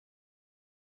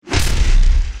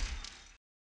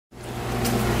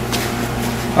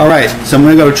Alright, so I'm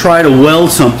going to go try to weld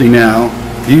something now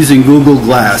using Google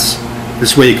Glass.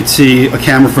 This way you can see a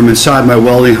camera from inside my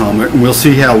welding helmet, and we'll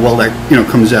see how well that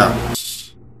comes out.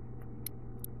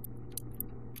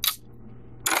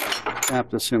 Tap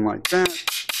this in like that.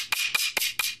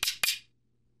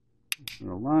 They're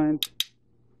aligned.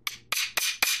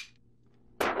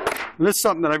 And this is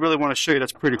something that I really want to show you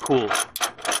that's pretty cool.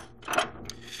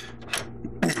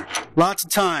 Lots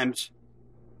of times,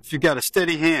 if you've got a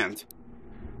steady hand,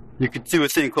 you could do a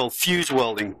thing called fuse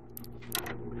welding.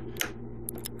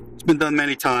 It's been done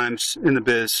many times in the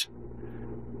biz,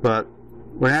 but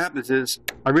what happens is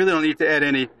I really don't need to add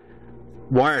any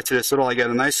wire to this at all. I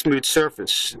got a nice smooth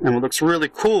surface, and what looks really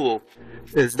cool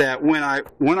is that when I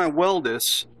weld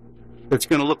this, it's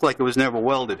going to look like it was never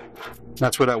welded.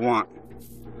 That's what I want.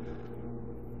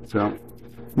 So I'm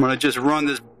going to just run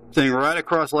this thing right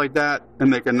across like that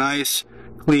and make a nice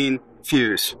clean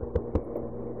fuse.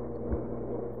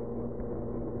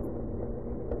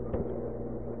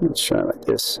 Let's try it like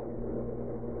this.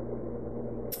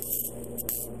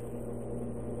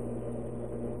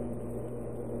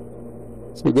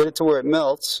 So you get it to where it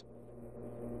melts,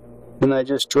 and I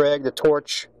just drag the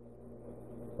torch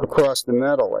across the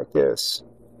metal like this.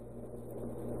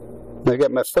 And I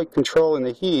got my foot controlling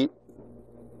the heat.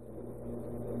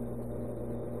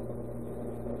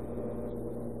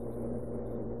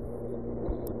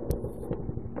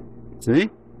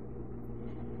 See?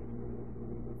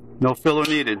 No filler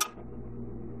needed.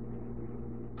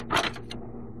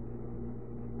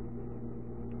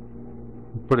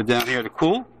 Put it down here to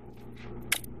cool,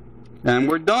 and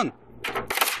we're done.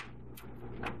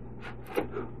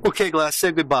 Okay, Glass,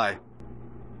 say goodbye.